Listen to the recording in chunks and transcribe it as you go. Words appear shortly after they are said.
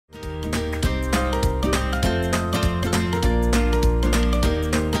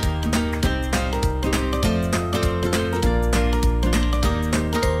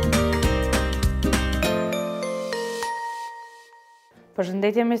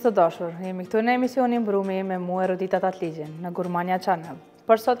Përshëndetje miq të dashur, jemi këtu në emisionin Brumi me mua Erudita Tatligjin në Gurmania Channel.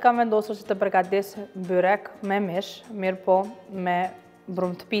 Për sot kam vendosur që të përgatis byrek me mish, mirë po me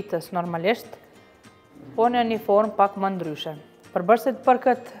brumë të pitës normalisht, po në një formë pak më ndryshe. Përbërësit për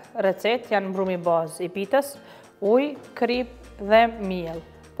këtë recet janë brumi bazë i pitës, ujë, kripë dhe miell.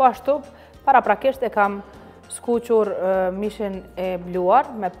 Po ashtu, paraprakisht e kam skuqur mishin e bluar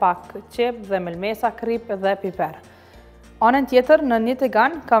me pak qep dhe melmesa, kripë dhe piper. Anën tjetër, në një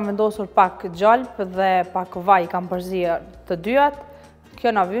tigan kam vendosur pak gjalp dhe pak vaj kam përzirë të dyat,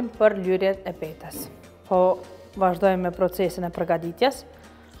 kjo na vyn për lyrjet e petës. Po vazhdojmë me procesin e përgatitjes.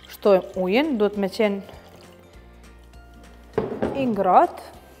 Shtojmë ujin, duhet me qenë i ngratë.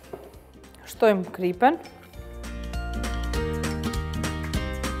 Shtojmë kripën.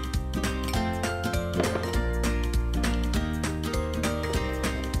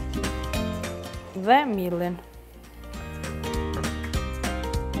 Dhe miellin.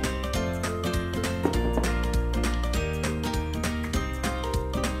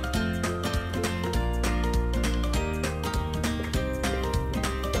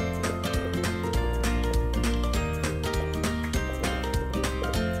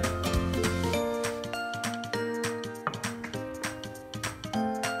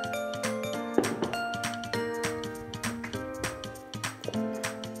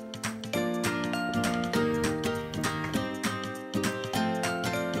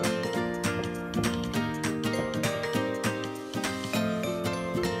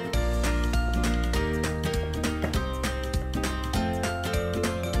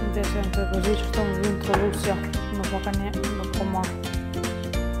 Desem të përgjithë që të më vinë të lusja, nuk më ka një, nuk po marë.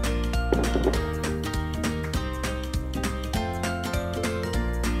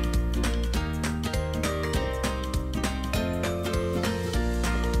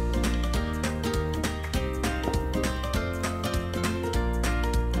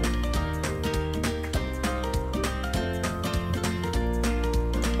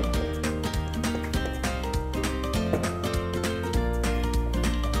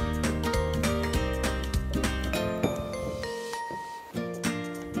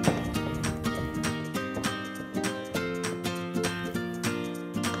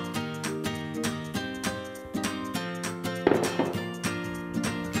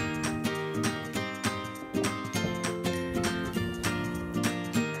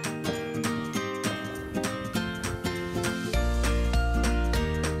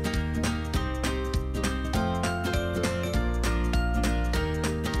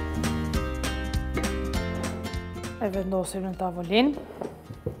 E vendosim në tavolinë,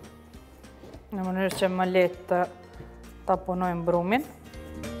 në mënyrë që më lehtë të taponojmë brumin.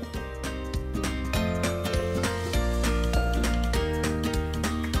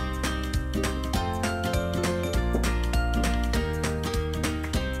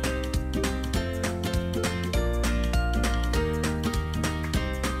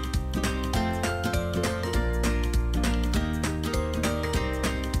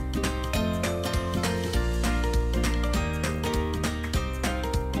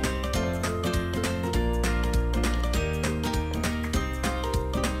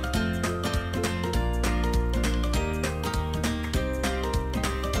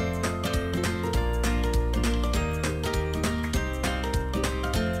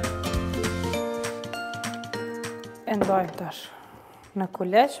 E ndojmë tash në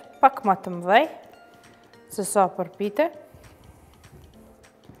kulesh, pak më të mëdhej, se sa për pite.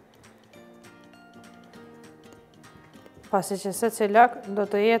 Pasi që secila do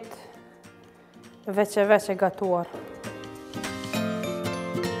të jetë veç e gatuar.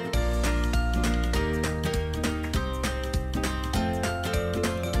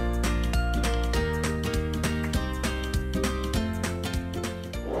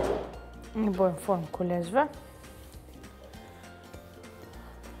 Një bojmë formë kuleshve.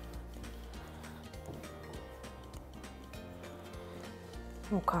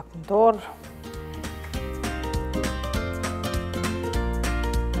 Nuk kap në dorë.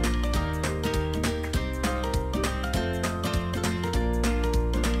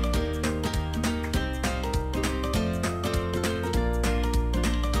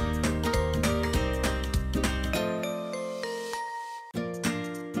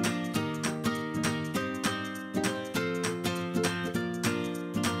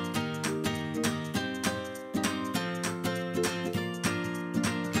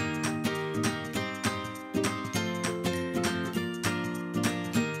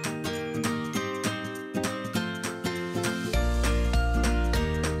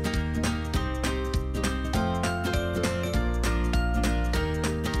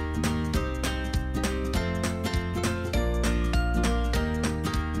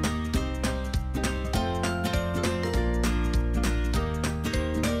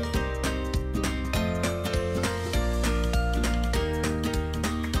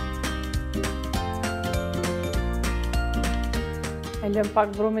 lëm pak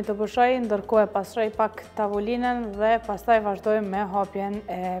brumi të pushoj, ndërkohë e pastroj pak tavolinën dhe pastaj vazhdojmë me hapjen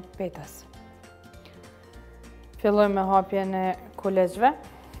e petës. Fillojmë me hapjen e kuleçve.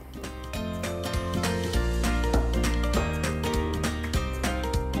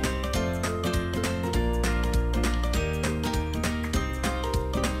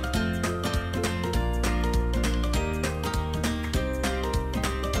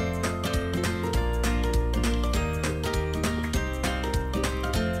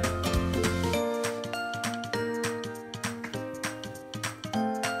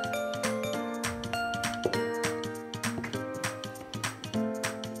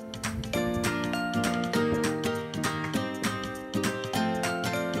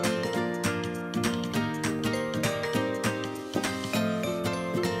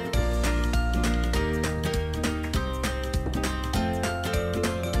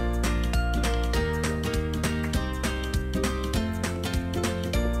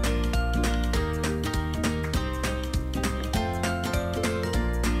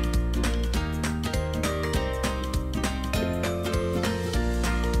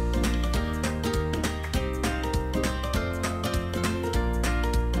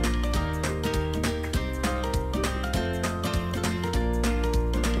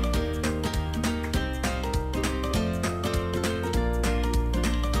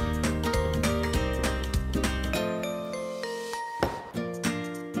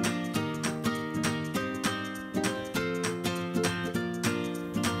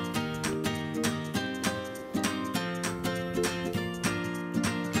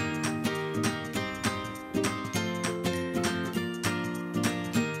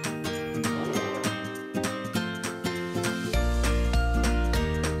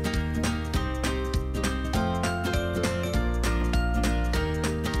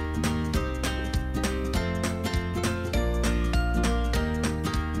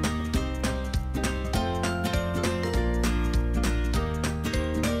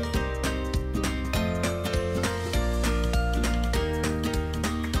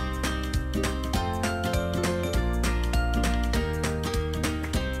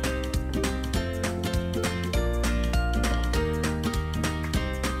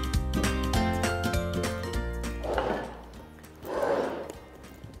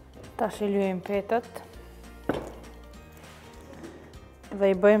 Tash I lyejmë petët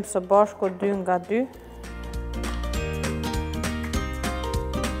dhe I bëjmë së bashku 2 nga 2.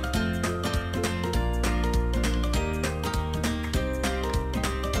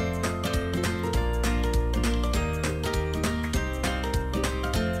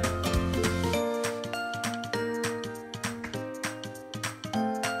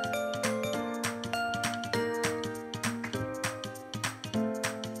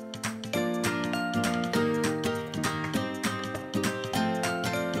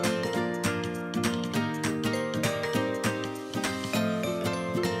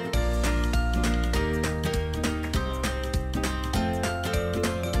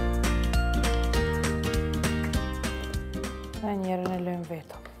 Dhe njerën e lëjmë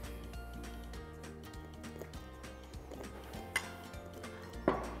vetëm.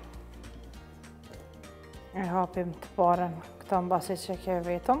 E hapim të parën këta mbasi që ke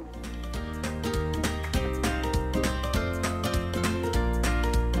vetëm.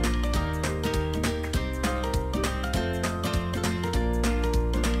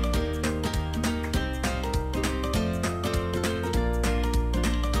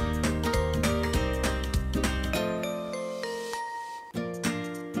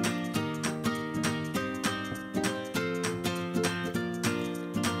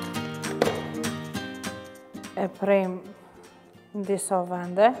 E prejmë në disa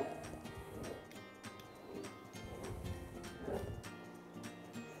vende.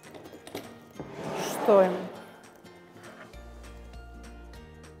 Shtojmë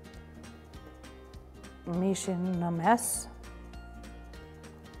mishin në mes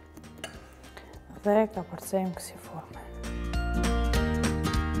dhe ka përcejmë kësi forme.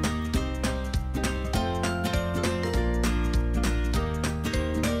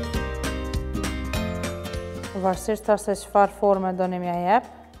 Varsisht se çfarë forme doni m'ja jep,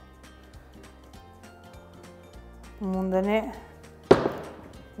 mundeni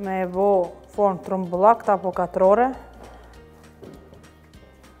me e bo formë trumbullakt apo katrore.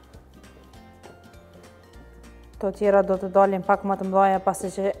 Të tjera do të dalin pak më të mëdha pasi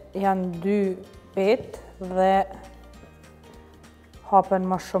që janë 2 petë dhe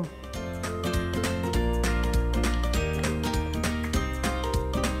hapen më shumë.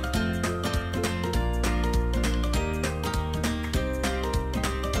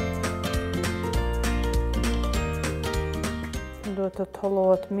 Duhet të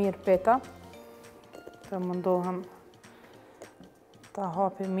hollohet mirë peta. Të mundohem ta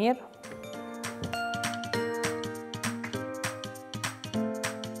hapi mirë.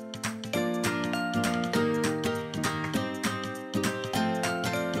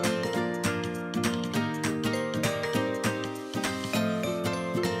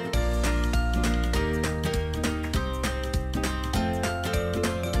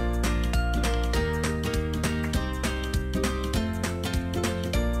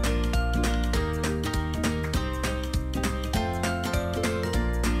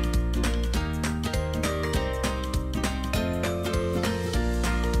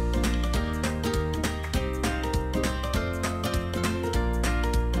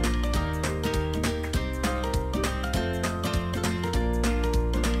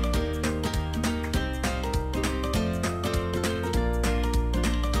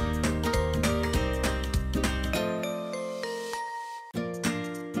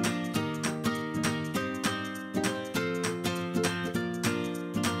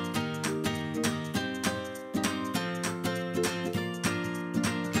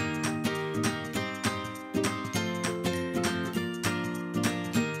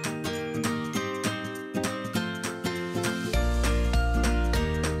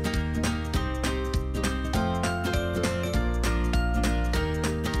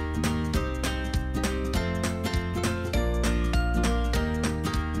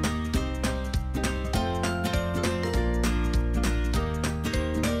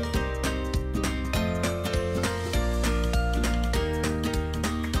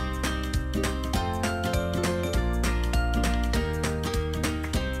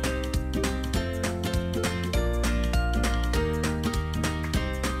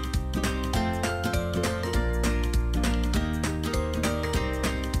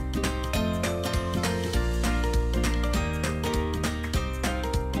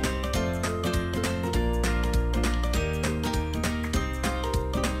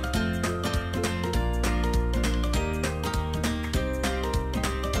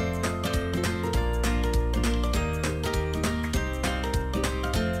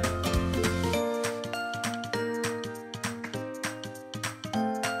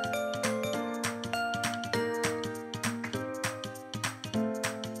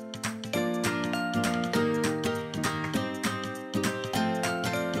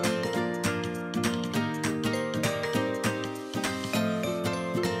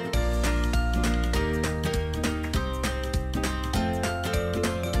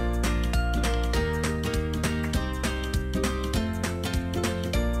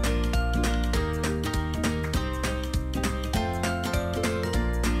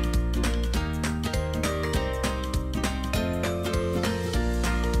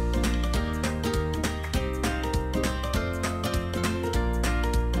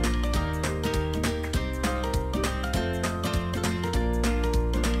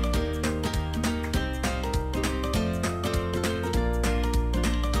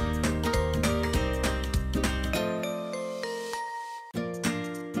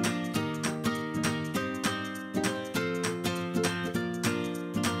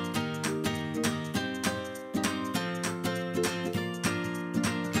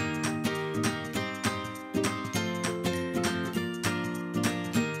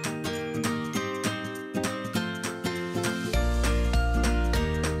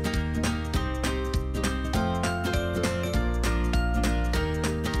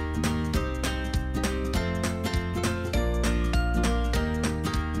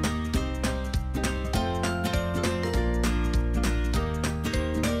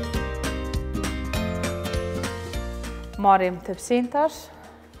 Marrim tepsin tash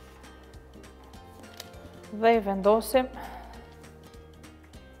dhe i vendosim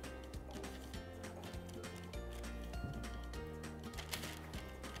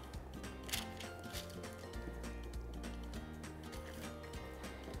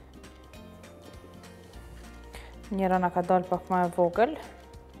njëra na ka dalë pak më e vogël.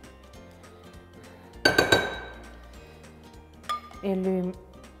 I lyjm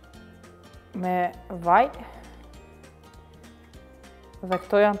me vaj. Dhe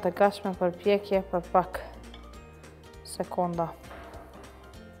këto janë të gatshme për pjekje për pak sekonda.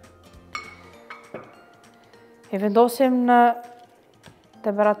 I vendosim në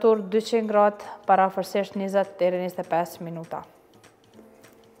temperaturë 200 gradë parafërsisht 20 deri 25 minuta.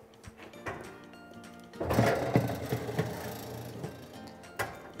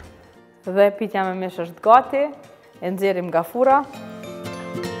 Dhe pitja me mish është gati, e nxjerrim nga fura.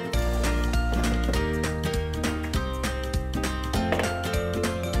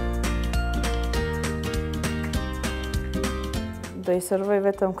 Do Do i servoj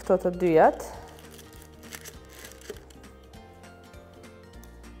vetëm këto të dyjat.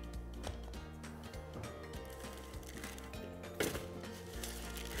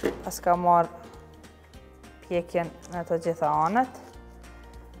 Pas ka marrë pjekjen në të gjitha anët.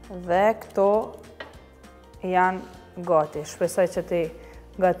 Dhe këto janë gati. Shpresoj që ti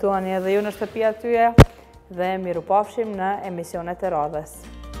gatuani edhe ju në shtëpia tyje dhe miru pafshim në emisionet e radhës.